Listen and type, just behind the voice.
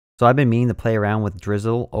So I've been meaning to play around with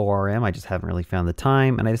Drizzle ORM. I just haven't really found the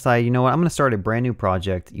time. And I decided, you know what, I'm going to start a brand new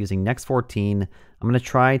project using next14. I'm going to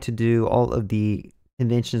try to do all of the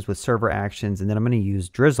conventions with server actions, and then I'm going to use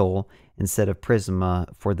Drizzle instead of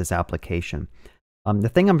Prisma for this application. The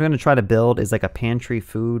thing I'm going to try to build is like a pantry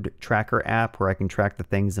food tracker app where I can track the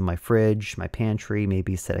things in my fridge, my pantry,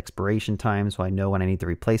 maybe set expiration time so I know when I need to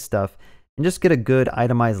replace stuff, and just get a good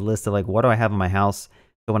itemized list of like what do I have in my house.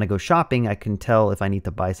 So when I go shopping, I can tell if I need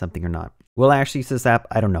to buy something or not. Will I actually use this app?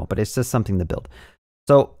 I don't know, but it's just something to build.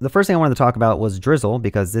 So the first thing I wanted to talk about was Drizzle,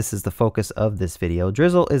 because this is the focus of this video.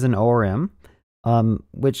 Drizzle is an ORM,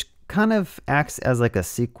 which kind of acts as like a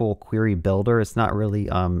SQL query builder. It's not really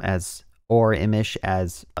as ORM-ish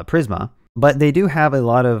as a Prisma, but they do have a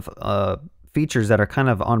lot of features that are kind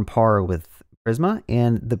of on par with Prisma,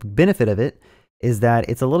 and the benefit of it is that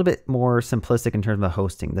it's a little bit more simplistic in terms of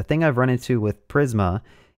hosting. The thing I've run into with Prisma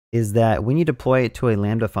is that when you deploy it to a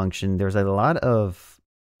Lambda function, there's a lot of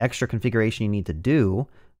extra configuration you need to do,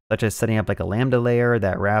 such as setting up like a Lambda layer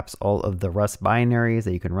that wraps all of the Rust binaries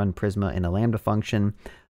that you can run Prisma in a Lambda function.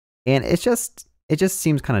 And it just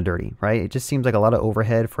seems kind of dirty, right? It just seems like a lot of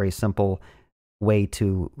overhead for a simple way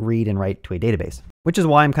to read and write to a database, which is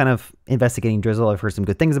why I'm kind of investigating Drizzle. I've heard some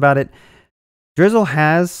good things about it. Drizzle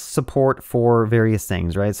has support for various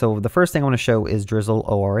things, right? So the first thing I want to show is Drizzle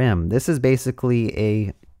ORM. This is basically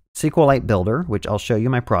a SQLite builder, which I'll show you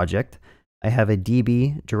my project. I have a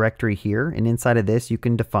DB directory here, and inside of this, you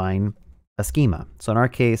can define a schema. So in our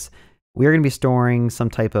case, we're going to be storing some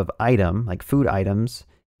type of item, like food items,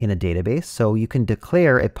 in a database. So you can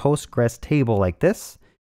declare a Postgres table like this,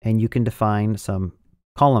 and you can define some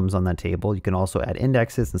columns on that table. You can also add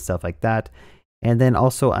indexes and stuff like that. And then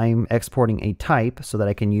also I'm exporting a type so that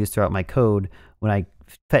I can use throughout my code when I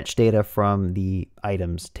fetch data from the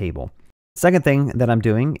items table. Second thing that I'm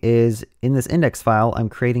doing is in this index file, I'm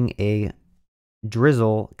creating a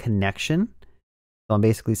Drizzle connection. So I'm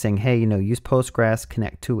basically saying, hey, use Postgres,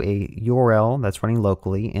 connect to a URL that's running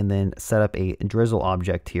locally, and then set up a Drizzle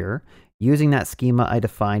object here using that schema I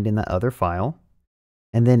defined in that other file.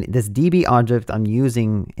 And then this DB object I'm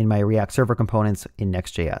using in my React server components in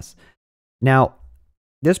Next.js. Now,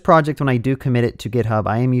 this project, when I do commit it to GitHub,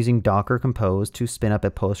 I am using Docker Compose to spin up a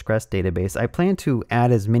Postgres database. I plan to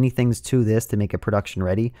add as many things to this to make it production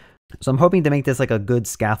ready. So I'm hoping to make this like a good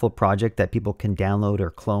scaffold project that people can download or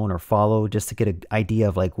clone or follow just to get an idea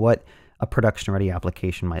of like what a production ready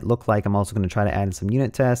application might look like. I'm also going to try to add in some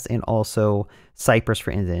unit tests and also Cypress for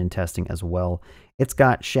end-to-end testing as well. It's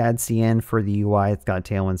got shadcn for the UI, it's got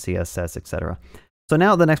Tailwind CSS, etc. So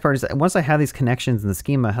now the next part is, once I have these connections in the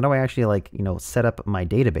schema, how do I actually set up my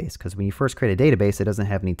database? Because when you first create a database, it doesn't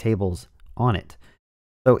have any tables on it.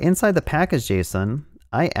 So inside the package.json,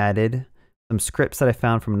 I added some scripts that I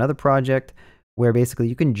found from another project where basically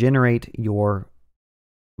you can generate your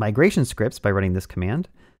migration scripts by running this command.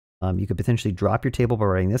 You could potentially drop your table by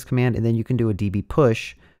running this command, and then you can do a DB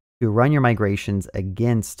push to run your migrations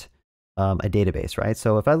against a database, right?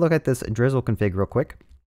 So if I look at this Drizzle config real quick,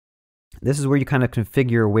 this is where you kind of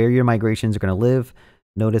configure where your migrations are going to live.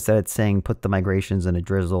 Notice that it's saying put the migrations in a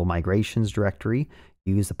Drizzle migrations directory.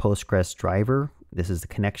 Use the Postgres driver. This is the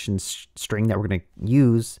connection string that we're going to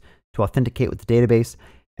use to authenticate with the database.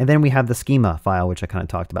 And then we have the schema file, which I kind of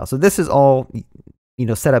talked about. So this is all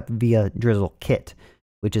set up via Drizzle Kit,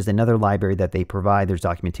 which is another library that they provide. There's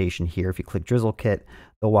documentation here. If you click Drizzle Kit,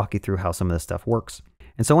 they'll walk you through how some of this stuff works.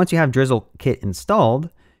 And so once you have Drizzle Kit installed,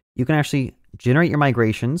 you can actually generate your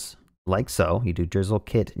migrations like so. You do Drizzle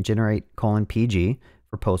Kit generate :pg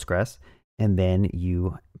for Postgres, and then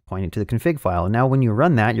you point it to the config file. And now when you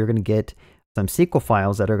run that, you're going to get some SQL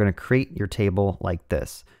files that are going to create your table like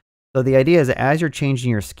this. So the idea is that as you're changing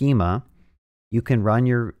your schema, you can run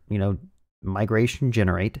your migration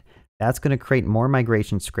generate. That's going to create more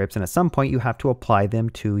migration scripts, and at some point you have to apply them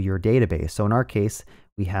to your database. So in our case,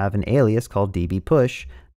 we have an alias called db push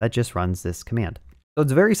that just runs this command. So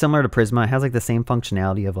it's very similar to Prisma. It has like the same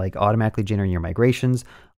functionality of like automatically generating your migrations,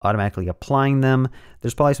 automatically applying them.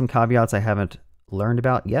 There's probably some caveats I haven't learned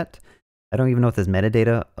about yet. I don't even know what this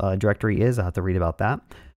metadata directory is. I'll have to read about that.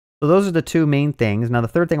 So those are the two main things. Now the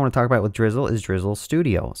third thing I want to talk about with Drizzle is Drizzle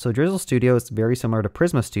Studio. So Drizzle Studio is very similar to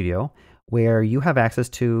Prisma Studio, where you have access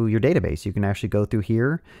to your database. You can actually go through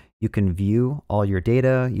here. You can view all your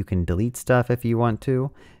data. You can delete stuff if you want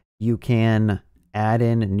to. You can add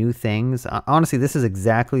in new things. Honestly, this is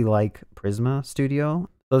exactly like Prisma Studio.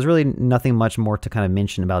 So there's really nothing much more to kind of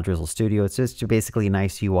mention about Drizzle Studio. It's just basically a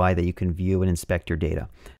nice UI that you can view and inspect your data.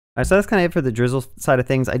 All right, so that's kind of it for the Drizzle side of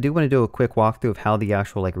things. I do want to do a quick walkthrough of how the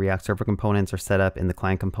actual React server components are set up in the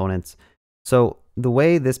client components. So the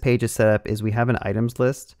way this page is set up is we have an items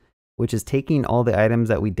list, which is taking all the items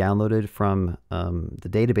that we downloaded from the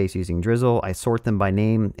database using Drizzle. I sort them by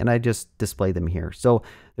name and I just display them here. So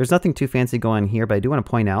there's nothing too fancy going on here, but I do want to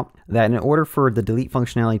point out that in order for the delete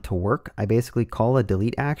functionality to work, I basically call a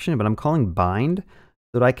delete action, but I'm calling bind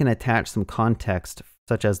so that I can attach some context,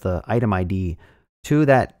 such as the item ID, to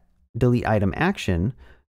that delete item action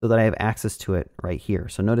so that I have access to it right here.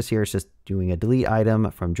 So notice here it's just doing a delete item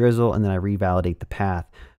from Drizzle, and then I revalidate the path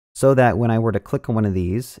so that when I were to click on one of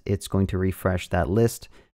these, it's going to refresh that list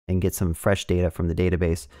and get some fresh data from the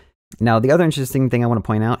database. Now, the other interesting thing I want to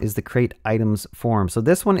point out is the create items form. So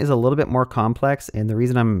this one is a little bit more complex, and the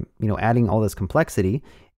reason I'm adding all this complexity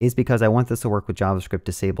is because I want this to work with JavaScript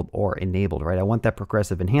disabled or enabled, right? I want that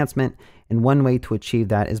progressive enhancement, and one way to achieve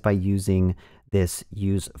that is by using this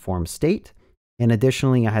use form state. And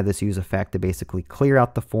additionally, I have this use effect to basically clear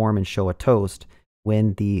out the form and show a toast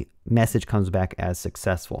when the message comes back as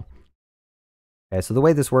successful. Okay, so the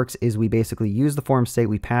way this works is we basically use the form state,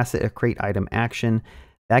 we pass it a create item action.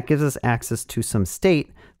 That gives us access to some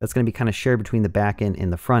state that's going to be kind of shared between the back end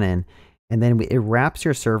and the front end. And then it wraps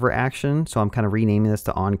your server action. So I'm kind of renaming this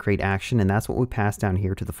to on create action, and that's what we pass down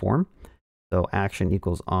here to the form. So action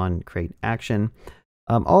equals on create action.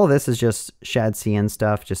 All of this is just shadcn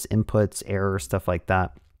stuff, just inputs, errors, stuff like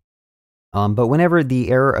that. But whenever the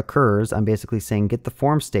error occurs, I'm basically saying get the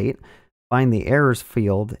form state, find the errors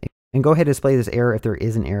field, and go ahead and display this error if there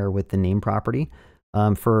is an error with the name property.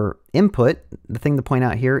 For input, the thing to point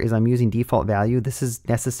out here is I'm using default value. This is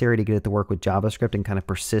necessary to get it to work with JavaScript and kind of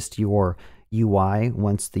persist your UI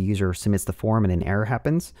once the user submits the form and an error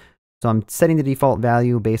happens. So I'm setting the default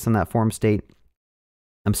value based on that form state.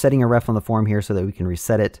 I'm setting a ref on the form here so that we can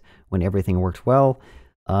reset it when everything works well.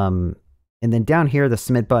 And then down here, the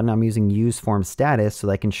submit button, I'm using use form status so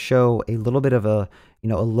that I can show a little bit of a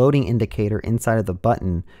loading indicator inside of the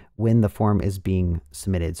button when the form is being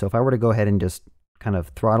submitted. So if I were to go ahead and just kind of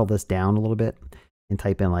throttle this down a little bit and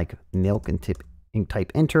type in like milk and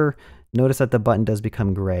type enter, notice that the button does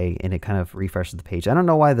become gray and it kind of refreshes the page. I don't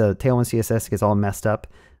know why the Tailwind CSS gets all messed up.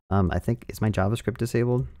 I think, is my JavaScript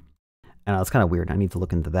disabled? I know, it's kind of weird. I need to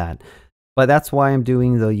look into that. But that's why I'm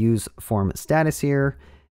doing the use form status here.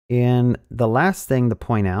 And the last thing to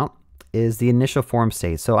point out is the initial form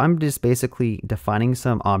state. So I'm just basically defining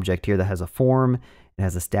some object here that has a form, it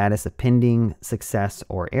has a status of pending, success,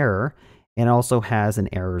 or error, and also has an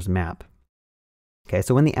errors map. Okay,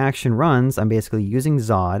 so when the action runs, I'm basically using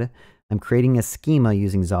Zod. I'm creating a schema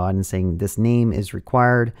using Zod and saying this name is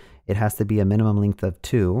required. It has to be a minimum length of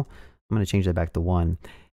 2. I'm going to change that back to 1.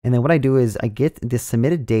 And then what I do is I get this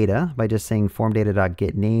submitted data by just saying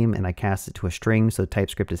formData.getName, and I cast it to a string so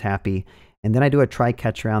TypeScript is happy. And then I do a try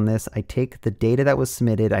catch around this. I take the data that was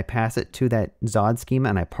submitted, I pass it to that Zod schema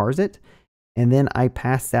and I parse it. And then I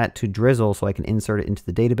pass that to Drizzle so I can insert it into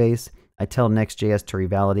the database. I tell Next.js to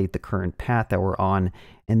revalidate the current path that we're on.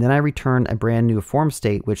 And then I return a brand new form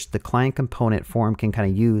state, which the client component form can kind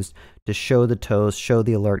of use to show the toast, show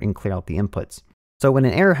the alert, and clear out the inputs. So when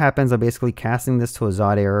an error happens, I'm basically casting this to a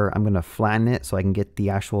Zod error. I'm going to flatten it so I can get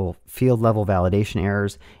the actual field level validation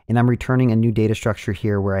errors. And I'm returning a new data structure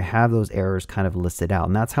here where I have those errors kind of listed out.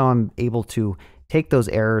 And that's how I'm able to take those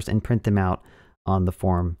errors and print them out on the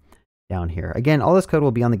form down here. Again, all this code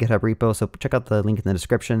will be on the GitHub repo, so check out the link in the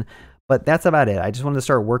description. But that's about it. I just wanted to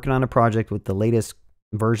start working on a project with the latest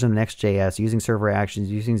version of Next.js, using server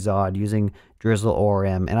actions, using Zod, using Drizzle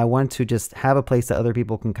ORM, and I wanted to just have a place that other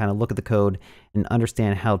people can kind of look at the code and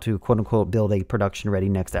understand how to quote unquote build a production ready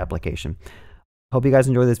Next application. Hope you guys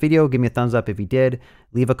enjoyed this video. Give me a thumbs up if you did.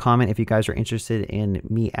 Leave a comment if you guys are interested in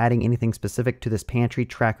me adding anything specific to this pantry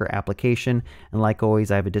tracker application. And like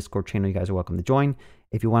always, I have a Discord channel you guys are welcome to join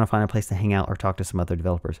if you want to find a place to hang out or talk to some other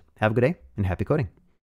developers. Have a good day and happy coding.